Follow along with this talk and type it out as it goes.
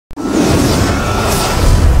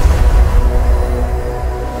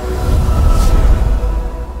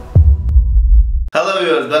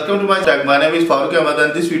welcome to my channel. My name is Farooq Ahmed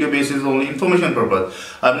and this video base is only information purpose.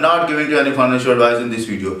 I'm not giving you any financial advice in this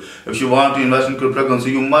video. If you want to invest in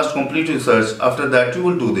cryptocurrency, you must complete research. After that, you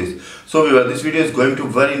will do this. So viewer, this video is going to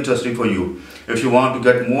be very interesting for you. If you want to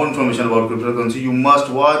get more information about cryptocurrency, you must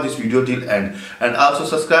watch this video till end. And also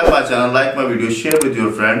subscribe my channel, like my video, share with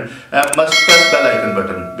your friend, and must press bell icon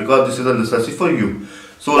button because this is a necessity for you.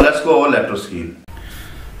 So let's go over laptop screen.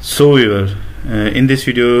 So viewer, in this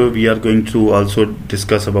video we are going to also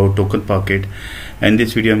discuss about Tokenpocket. And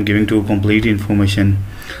this video I'm giving to complete information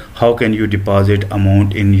how can you deposit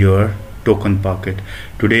amount in your Tokenpocket.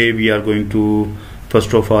 Today we are going to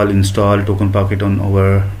first of all install Tokenpocket on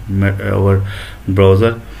our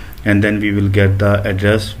browser, and then we will get the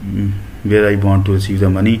address where I want to receive the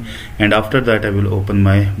money, and after that I will open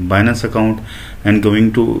my Binance account and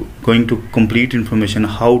going to complete information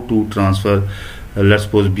how to transfer let's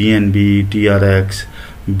suppose BNB, TRX,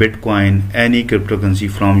 Bitcoin, any cryptocurrency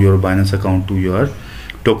from your Binance account to your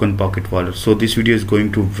Tokenpocket wallet. So this video is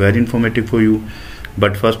going to very informative for you.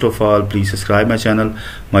 But first of all, please subscribe my channel.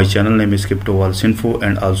 My channel name is Crypto Wallets Info,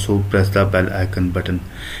 and also press the bell icon button.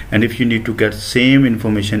 And if you need to get same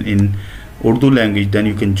information in Urdu language, then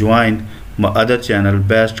you can join my other channel,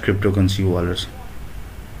 Best Cryptocurrency Wallets.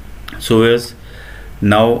 So yes,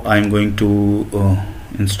 now I'm going to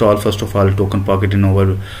install first of all Tokenpocket in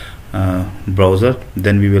our browser,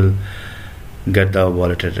 then we will get the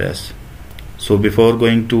wallet address. So before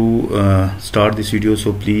going to start this video,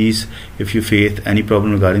 so please, if you face any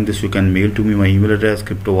problem regarding this, you can mail to me. My email address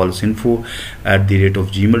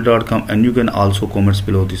cryptowalletsinfo@gmail.com, and you can also comments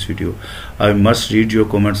below this video. I must read your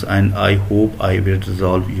comments and I hope I will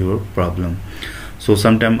resolve your problem. So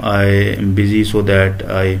sometime I am busy, so that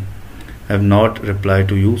I have not replied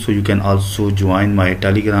to you. So you can also join my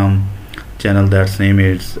Telegram channel, that's name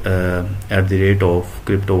is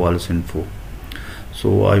 @CryptoWalletsInfo.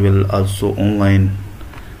 So I will also online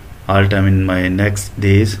all time in my next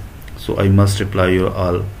days, so I must reply your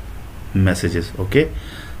all messages. Okay,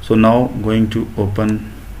 so now going to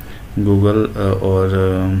open Google or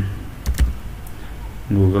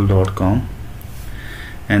google.com,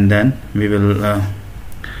 and then we will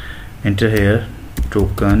enter here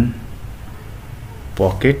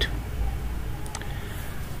Tokenpocket.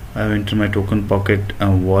 I have entered my Tokenpocket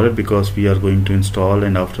wallet because we are going to install,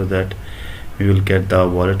 and after that we will get the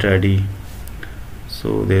wallet ready.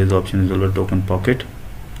 So there is option is over Tokenpocket,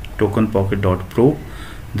 tokenpocket.pro.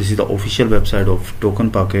 This is the official website of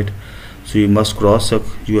Tokenpocket. So you must cross check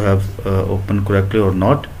you have opened correctly or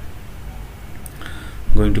not.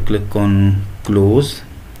 Going to click on close,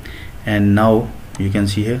 and now you can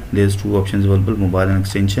see here there's two options available, mobile and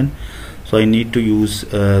extension. So I need to use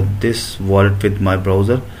this wallet with my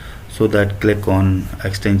browser, so that click on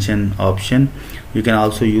extension option. You can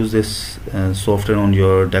also use this software on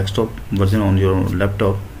your desktop version on your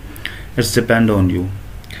laptop. It's depend on you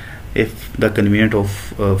if the convenient of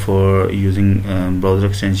for using browser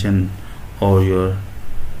extension or your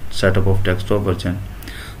setup of desktop version.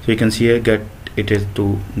 So you can see here get it is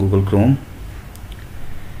to Google Chrome,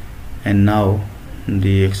 and now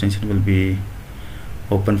the extension will be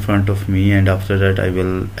open front of me, and after that I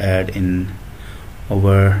will add in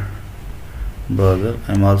our browser.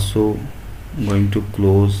 I'm also going to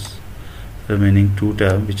close remaining two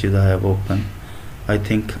tabs which is I have open. I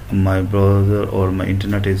think my browser or my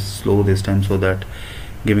internet is slow this time, so that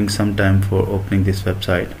giving some time for opening this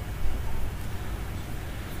website.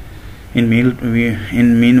 In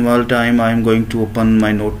meanwhile time I am going to open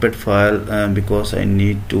my notepad file because I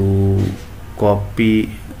need to copy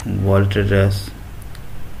wallet address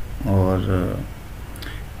or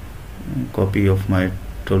copy of my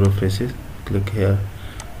total phrases. Click here,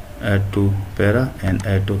 add to para and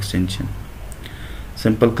add to extension.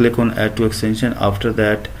 Simple click on add to extension. After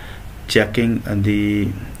that checking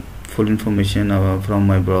the full information from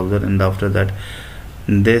my browser, and after that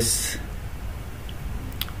this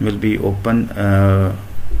will be open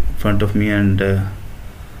front of me, and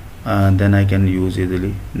then I can use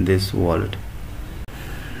easily this wallet.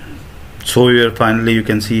 So here finally you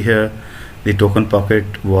can see here the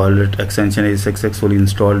Tokenpocket wallet extension is successfully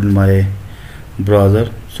installed in my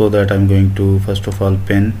browser. So that I'm going to first of all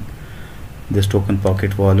pin this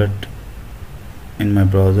Tokenpocket wallet in my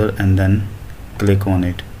browser and then click on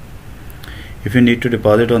it. If you need to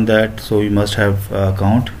deposit on that, so you must have an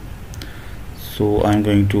account. So I'm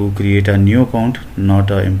going to create a new account, not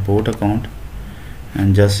an import account,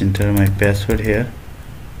 and just enter my password here.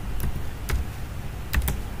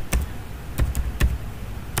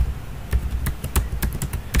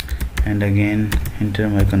 And again enter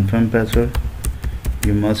my confirm password.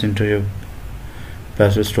 You must enter your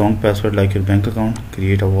password, strong password like your bank account.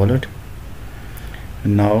 create a wallet.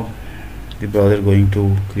 Now the browser going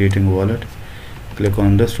to creating a wallet. Click on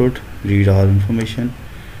understood, read all information.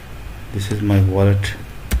 This is my wallet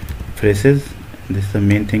phrases. This is the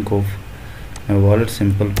main thing of my wallet.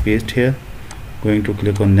 Simple paste here. Going to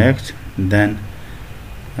click on next, then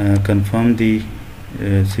confirm the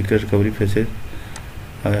secret recovery phrases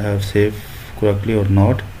I have saved correctly or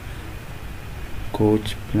not.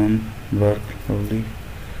 Coach, plum, work, lovely,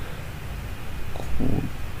 code,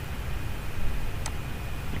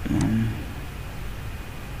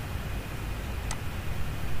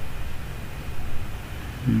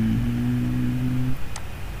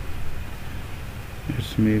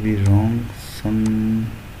 it's maybe wrong some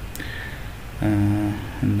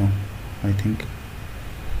no, I think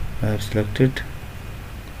I have selected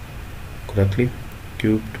correctly.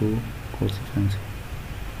 Cube 2 course fancy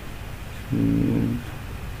cube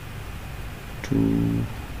 2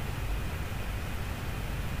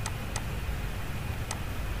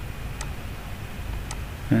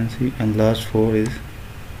 fancy, and last 4 is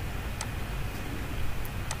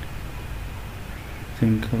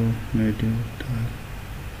single medium tile.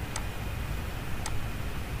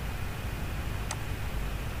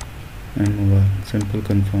 And mobile. Simple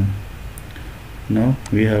confirm. Now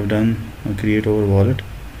we have done create our wallet,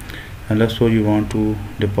 and let's say you want to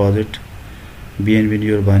deposit BNB in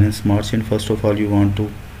your Binance Smart Chain. First of all, you want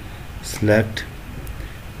to select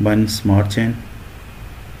Binance Smart Chain,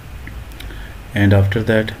 and after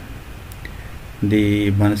that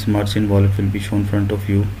the Binance Smart Chain wallet will be shown in front of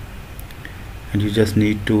you, and you just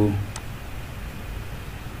need to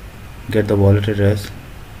get the wallet address.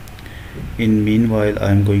 In meanwhile,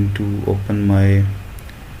 I am going to open my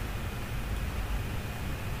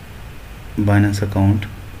Binance account.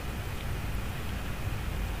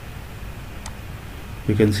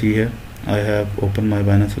 You can see here I have opened my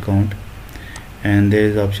Binance account, and there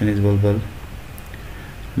is option is available.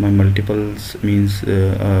 My multiples means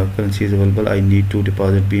currency is available. I need to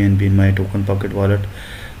deposit BNB in my Tokenpocket wallet,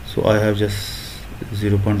 so I have just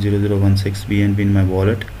 0.0016 BNB in my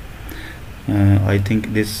wallet. I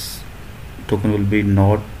think this token will be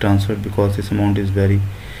not transferred because this amount is very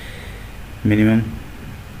minimum,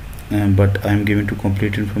 but I am giving to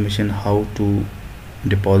complete information how to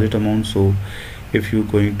deposit amount. So if you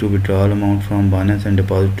going to withdraw amount from Binance and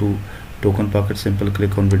deposit to Tokenpocket, simple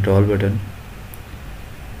click on withdrawal button,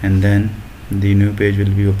 and then the new page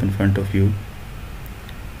will be open in front of you.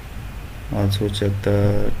 Also check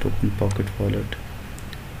the Tokenpocket wallet.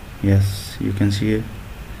 Yes, you can see it.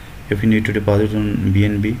 If you need to deposit on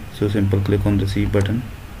BNB, so simple click on receive button,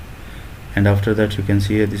 and after that you can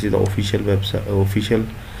see here this is the official website, official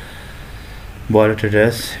wallet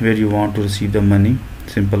address where you want to receive the money.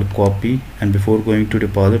 Simple copy, and before going to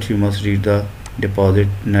deposit you must read the deposit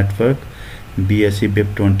network BSC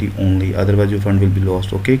BIP20 only, otherwise your fund will be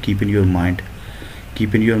lost. Okay, keep in your mind,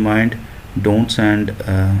 don't send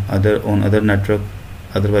other network,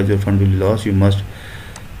 otherwise your fund will be lost. You must,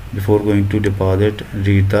 before going to deposit,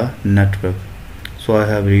 read the network. So I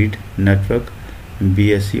have read network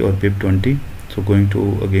BSC or BIP20. So going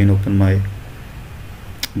to again open my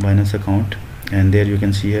Binance account, and there you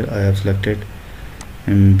can see here I have selected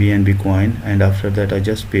BNB coin, and after that I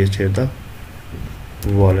just paste here the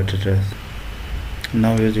wallet address.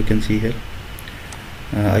 Now as you can see here,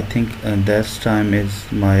 I think this time is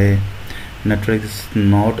my network is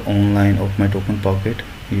not online of my Tokenpocket.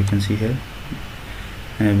 You can see here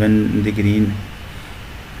when the green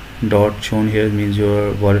dot shown here means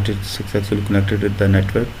your wallet is successfully connected with the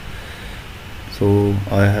network. So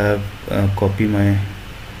I have copy my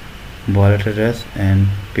wallet address and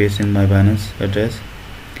paste in my Binance address,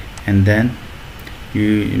 and then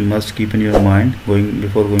you must keep in your mind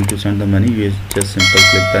before going to send the money, you just simply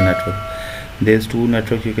click the network. There's two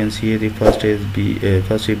networks you can see here. The first is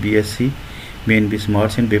BSC BNB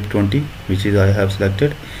Smart Chain BIP20, which is I have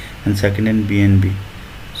selected, and second in BNB.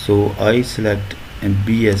 So I select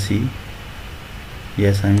BSC,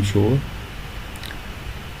 yes, I'm sure,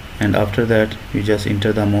 and after that you just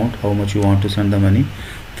enter the amount, how much you want to send the money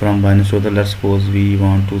from Binance. So let's suppose we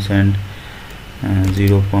want to send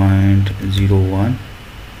 0.01,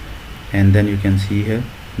 and then you can see here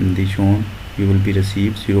the shown you will be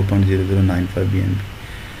received 0.0095 BNB.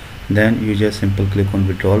 Then you just simple click on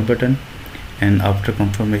withdrawal button, and after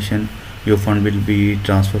confirmation your fund will be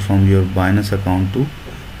transferred from your Binance account to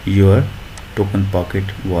your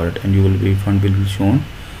Tokenpocket wallet, and fund will be shown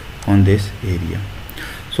on this area.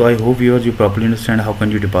 So I hope viewers you properly understand how can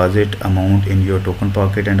you deposit amount in your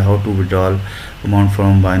Tokenpocket and how to withdraw amount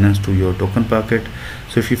from Binance to your Tokenpocket.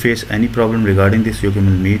 So if you face any problem regarding this, you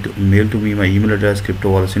can mail to me. My email address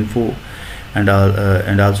cryptowalletsinfo and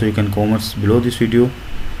also you can comment below this video.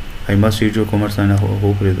 I must read your comments and I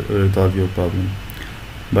hope resolve your problem.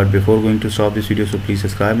 But before going to stop this video, so please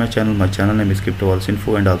subscribe my channel. My channel name is Crypto Wallets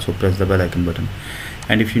Info, and also press the bell icon button.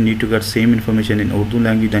 And if you need to get same information in Urdu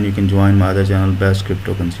language, then you can join my other channel, Best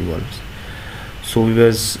Cryptocurrency Wallets. So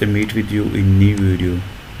viewers, meet with you in new video.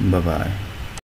 Bye bye.